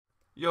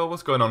Yo,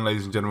 what's going on,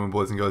 ladies and gentlemen,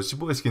 boys and girls? It's your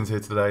boy Skins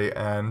here today,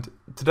 and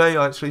today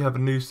I actually have a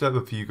new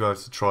server for you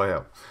guys to try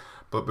out.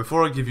 But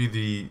before I give you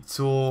the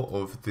tour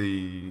of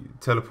the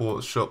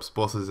teleports, shops,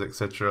 bosses,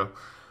 etc.,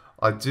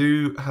 I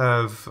do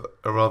have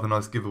a rather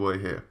nice giveaway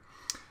here.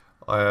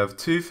 I have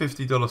two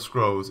 $50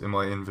 scrolls in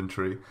my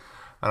inventory,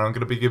 and I'm going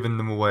to be giving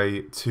them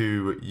away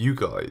to you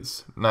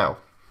guys. Now,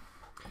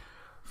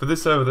 for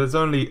this server, there's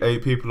only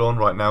 8 people on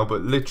right now, but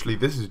literally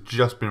this has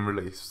just been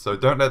released, so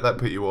don't let that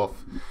put you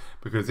off.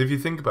 Because if you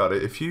think about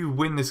it, if you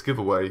win this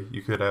giveaway,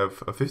 you could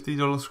have a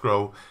 $50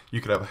 scroll, you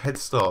could have a head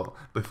start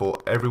before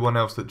everyone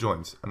else that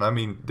joins. And I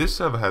mean, this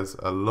server has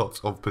a lot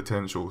of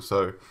potential,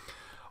 so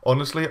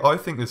honestly, I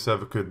think this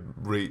server could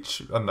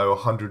reach, I don't know,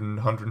 100 and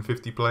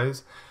 150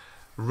 players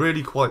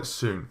really quite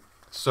soon.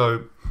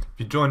 So, if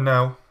you join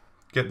now,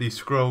 get these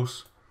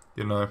scrolls,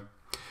 you know,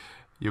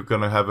 you're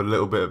going to have a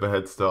little bit of a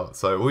head start.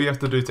 So all you have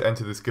to do to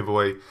enter this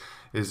giveaway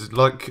is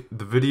like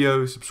the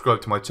video,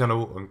 subscribe to my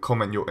channel, and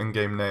comment your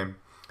in-game name.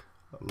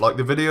 Like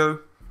the video,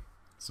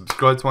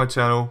 subscribe to my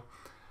channel,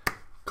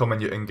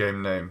 comment your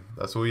in-game name.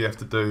 That's all you have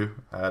to do.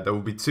 There will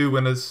be 2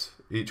 winners.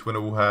 Each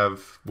winner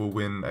will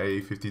win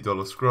a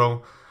 $50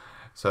 scroll.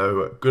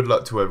 So good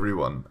luck to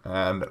everyone,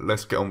 and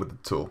let's get on with the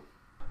tour.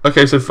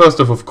 Okay, so first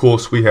off, of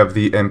course, we have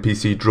the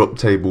NPC drop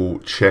table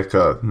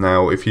checker.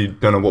 Now, if you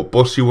don't know what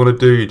boss you want to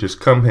do, you just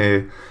come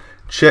here,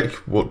 check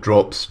what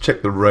drops,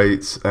 check the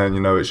rates, and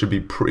you know it should be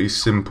pretty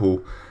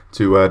simple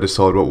to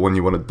decide what one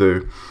you want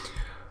to do.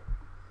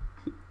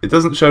 It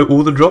doesn't show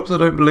all the drops, I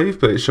don't believe,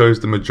 but it shows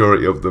the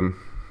majority of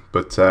them.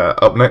 But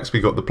up next,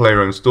 we got the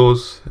player-owned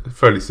stores.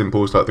 Fairly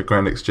simple, it's like the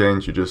Grand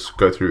Exchange. You just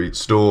go through each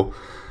store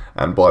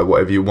and buy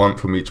whatever you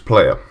want from each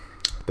player.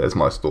 There's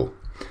my store.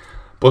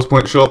 Boss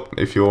point shop,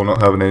 if you're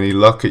not having any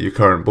luck at your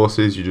current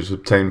bosses, you just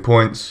obtain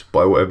points,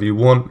 buy whatever you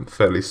want.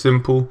 Fairly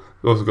simple.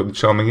 We've also got the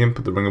Charming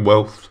Imp, the Ring of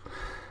Wealth.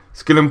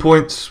 Skilling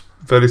points,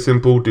 fairly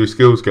simple. Do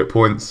skills, get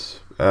points,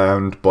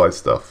 and buy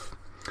stuff.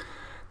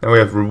 Then we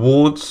have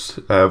rewards,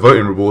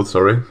 voting rewards,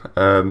 sorry.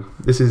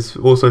 This is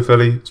also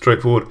fairly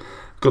straightforward.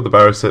 Got the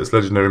barrow sets,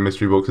 legendary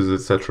mystery boxes,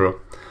 etc.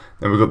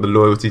 Then we've got the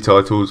loyalty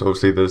titles.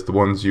 Obviously there's the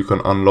ones you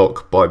can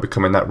unlock by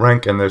becoming that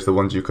rank, and there's the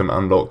ones you can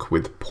unlock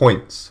with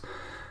points.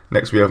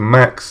 Next we have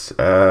max,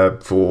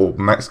 for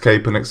max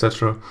cape and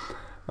etc.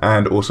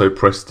 And also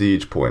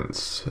prestige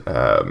points.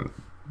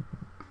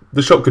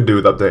 The shop could do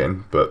with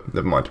updating, but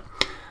never mind.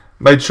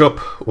 Maid shop,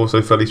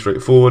 also fairly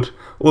straightforward.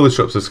 All the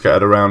shops are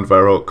scattered around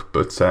Varrock,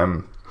 but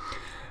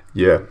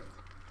yeah,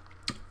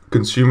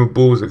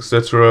 consumables,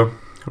 etc.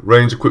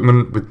 Range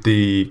equipment with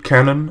the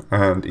cannon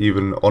and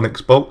even onyx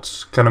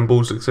bolts,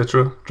 cannonballs,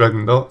 etc.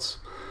 Dragon darts.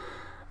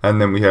 And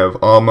then we have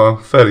armor,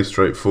 fairly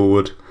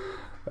straightforward.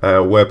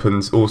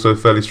 Weapons, also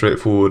fairly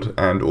straightforward,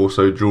 and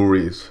also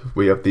jewelries.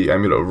 We have the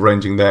amulet of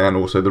ranging there, and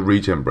also the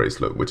regen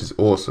bracelet, which is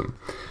awesome.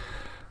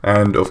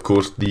 And of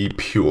course the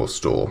pure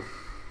store.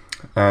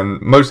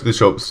 And most of the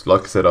shops,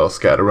 like I said, are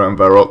scattered around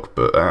Varrock,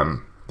 but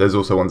there's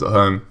also ones at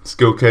home.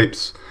 Skill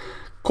capes.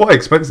 Quite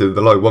expensive,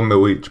 they're like 1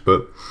 mil each,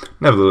 but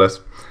nevertheless,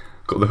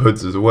 got the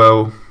hoods as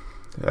well.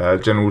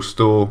 General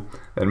store.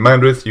 And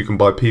Mandrith, you can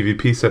buy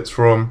PvP sets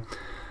from.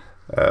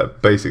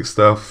 Basic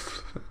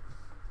stuff,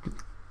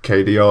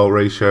 KDR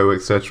ratio,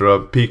 etc.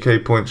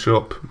 PK point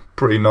shop,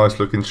 pretty nice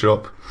looking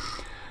shop.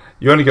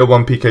 You only get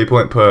 1 PK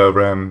point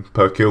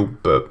per kill,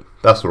 but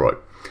that's alright.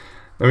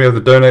 Then we have the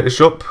donator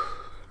shop.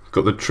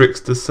 Got the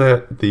trickster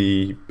set,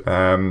 the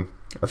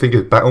I think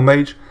it's battle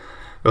mage.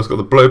 We also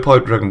got the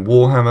blowpipe, dragon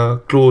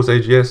warhammer, claws,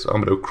 AGS,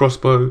 armadillo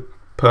crossbow,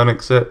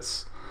 pernic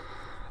sets,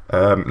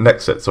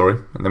 neck set, sorry.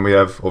 And then we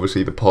have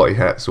obviously the party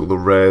hats, all the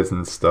rares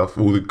and stuff,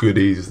 all the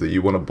goodies that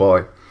you want to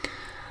buy.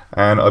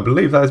 And I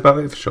believe that is about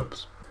it for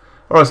shops.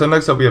 Alright, so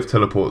next up we have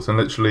teleports, and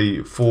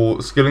literally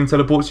for skilling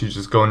teleports you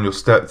just go on your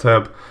stat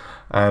tab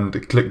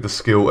and click the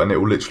skill, and it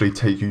will literally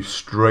take you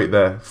straight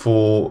there.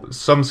 For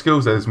some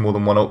skills there's more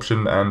than one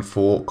option, and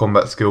for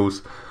combat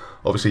skills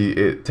obviously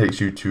it takes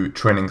you to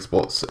training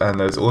spots, and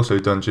there's also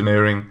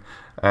dungeoneering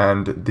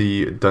and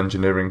the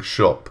dungeoneering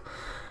shop.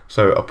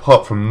 So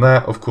apart from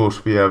that, of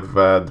course, we have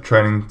the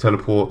training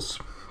teleports,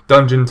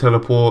 dungeon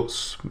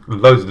teleports,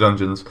 loads of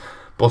dungeons,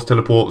 boss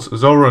teleports.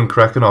 Zora and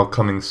Kraken are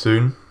coming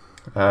soon,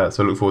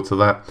 so look forward to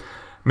that.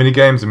 Mini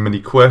games and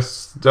mini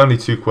quests. It's only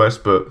 2 quests,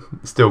 but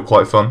still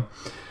quite fun.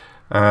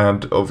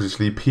 And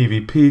obviously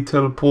PvP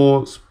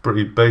teleports,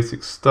 pretty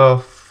basic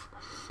stuff.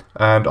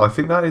 And I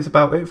think that is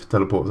about it for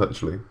teleports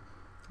actually.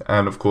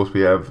 And of course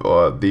we have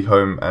the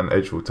home and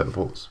Edgefield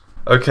teleports.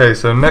 Okay,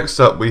 so next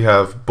up we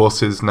have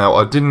bosses. Now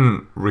I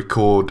didn't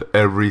record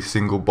every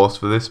single boss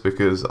for this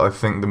because I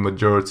think the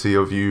majority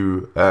of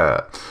you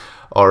are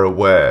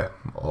aware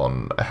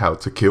on how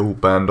to kill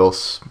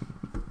Bandos,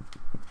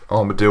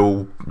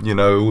 Armadillo, you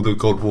know, all the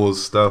God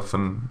Wars stuff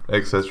and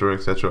etc,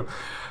 etc.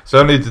 So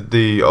I only did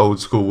the old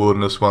school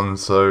wilderness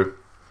ones. So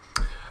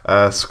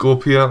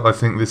Scorpia, I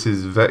think this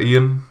is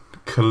Vetian,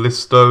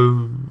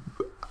 Callisto.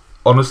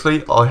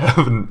 Honestly, I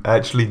haven't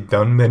actually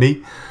done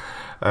many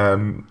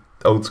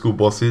old school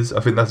bosses. I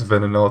think that's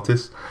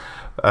Venenatis.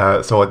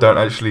 So I don't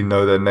actually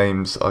know their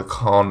names. I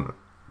can't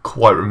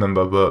quite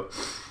remember, but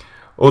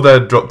all their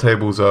drop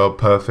tables are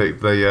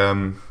perfect. They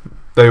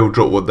all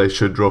drop what they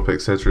should drop,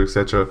 etc,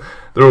 etc.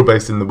 They're all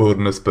based in the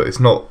wilderness, but it's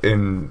not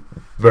in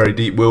very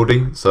deep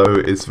wilding, so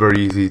it's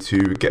very easy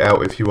to get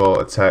out if you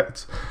are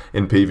attacked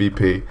in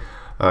PvP.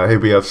 Here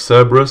we have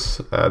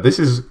Cerberus. This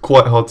is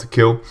quite hard to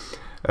kill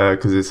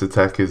because its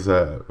attack is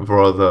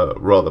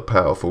rather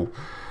powerful.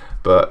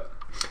 But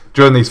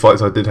during these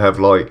fights, I did have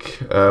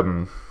like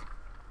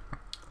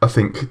I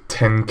think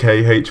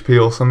 10k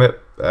HP or something,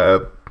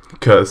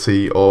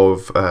 courtesy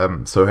of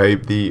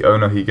Sohaib, the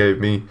owner. He gave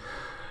me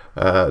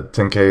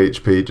 10k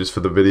HP just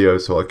for the video,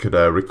 so I could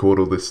record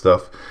all this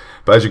stuff.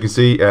 But as you can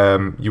see,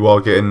 you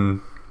are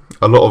getting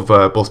a lot of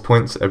boss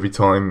points every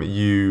time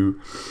you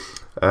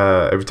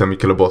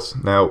kill a boss.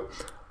 Now,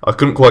 I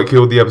couldn't quite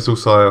kill the Abyssal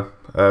Sire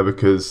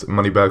because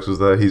Moneybags was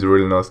there. He's a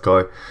really nice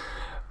guy,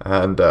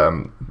 and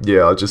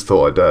yeah, I just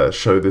thought I'd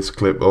show this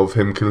clip of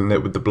him killing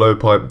it with the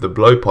blowpipe. The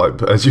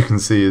blowpipe, as you can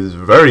see, is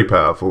very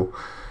powerful,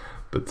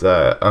 but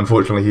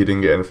unfortunately he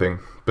didn't get anything.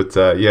 But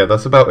yeah,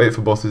 that's about it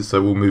for bosses,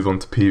 so we'll move on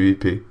to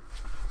PvP.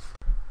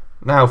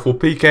 Now for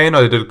PKing,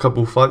 I did a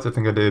couple fights. I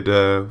think I did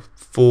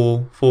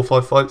 4 or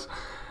 5 fights.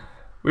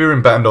 We were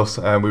in Bandos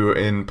and we were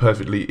in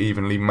perfectly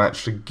evenly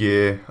matched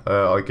gear.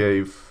 I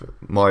gave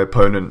my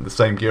opponent the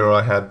same gear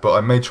I had, but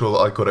I made sure that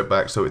I got it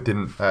back so it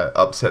didn't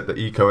upset the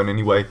eco in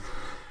any way.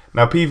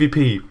 Now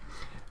PvP,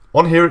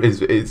 on here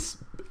it's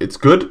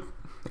good.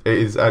 It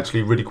is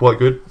actually really quite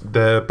good.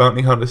 The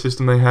bounty hunter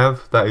system they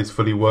have, that is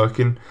fully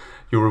working.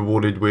 You're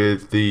rewarded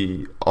with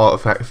the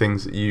artifact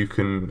things that you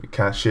can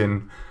cash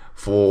in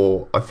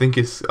for. I think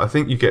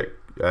you get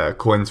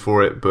coins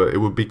for it, but it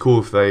would be cool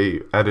if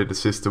they added a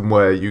system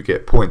where you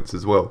get points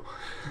as well.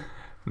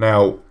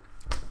 Now,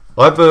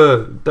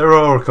 there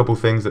are a couple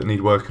things that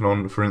need working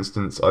on. For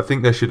instance, I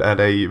think they should add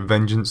a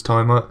vengeance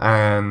timer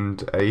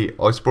and a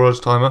ice barrage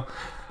timer.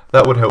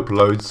 That would help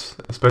loads,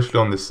 especially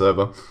on this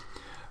server.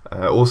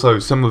 Also,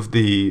 some of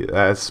the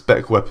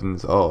spec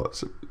weapons are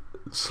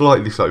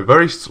slightly slow,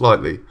 very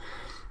slightly.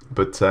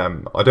 But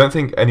I don't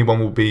think anyone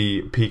will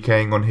be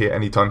PKing on here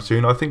anytime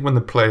soon. I think when the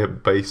player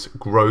base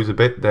grows a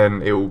bit,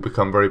 then it will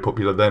become very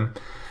popular then.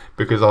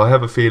 Because I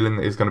have a feeling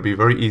that it's going to be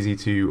very easy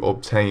to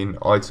obtain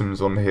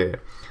items on here.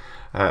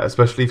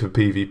 Especially for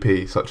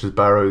PvP, such as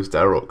barrows,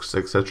 Daroks,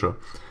 etc.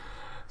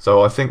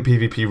 So I think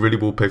PvP really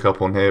will pick up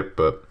on here.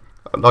 But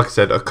like I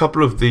said, a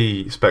couple of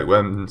the spec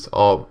weapons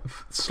are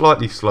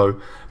slightly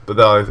slow. But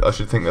I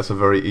should think that's a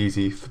very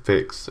easy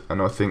fix,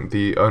 and I think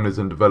the owners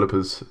and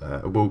developers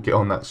will get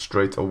on that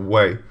straight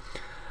away.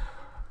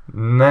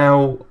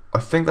 Now,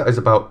 I think that is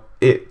about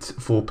it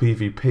for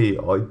PvP.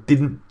 I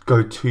didn't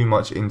go too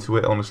much into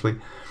it, honestly.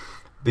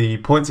 The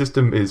point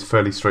system is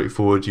fairly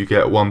straightforward. You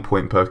get 1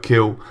 point per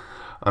kill,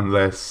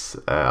 unless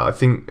I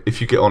think if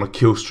you get on a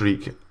kill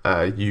streak,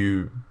 or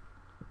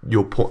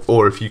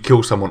if you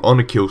kill someone on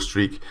a kill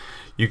streak,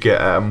 you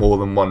get more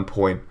than 1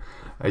 point.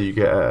 You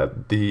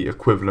get the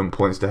equivalent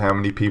points to how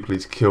many people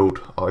he's killed.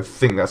 I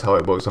think that's how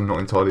it works. I'm not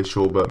entirely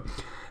sure, but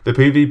the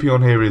PvP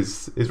on here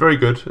is very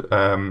good.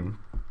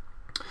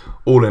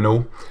 All in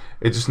all,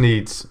 it just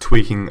needs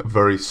tweaking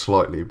very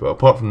slightly. But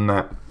apart from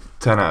that,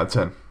 10 out of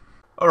 10.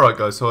 Alright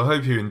guys, so I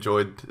hope you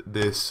enjoyed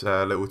this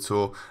little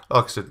tour.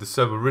 Like I said, the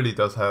server really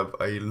does have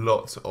a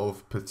lot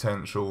of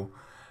potential,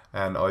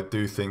 and I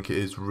do think it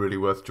is really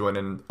worth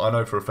joining. I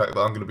know for a fact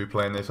that I'm going to be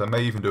playing this. I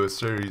may even do a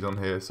series on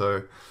here,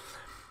 so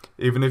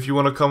even if you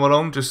want to come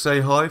along, just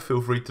say hi,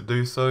 feel free to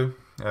do so.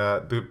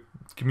 The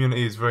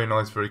community is very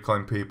nice, very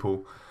kind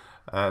people,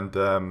 and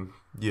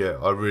yeah,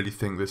 I really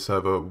think this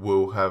server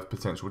will have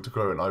potential to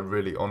grow, and I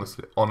really,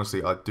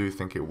 honestly, I do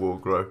think it will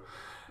grow.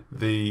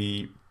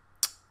 The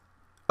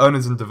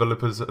owners and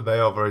developers, they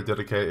are very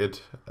dedicated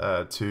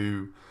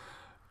to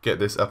get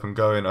this up and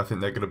going. I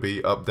think they're going to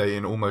be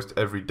updating almost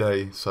every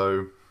day,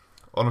 so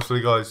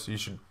honestly guys, you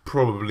should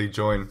probably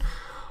join.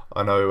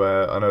 I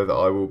know that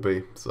I will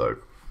be, so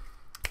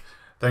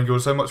thank you all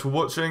so much for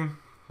watching.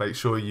 Make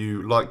sure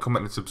you like,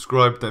 comment and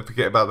subscribe. Don't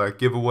forget about that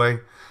giveaway.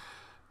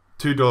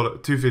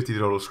 $2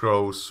 $50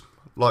 scrolls.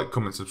 Like,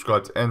 comment,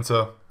 subscribe to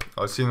enter.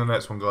 I'll see you in the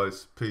next one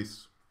guys.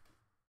 Peace.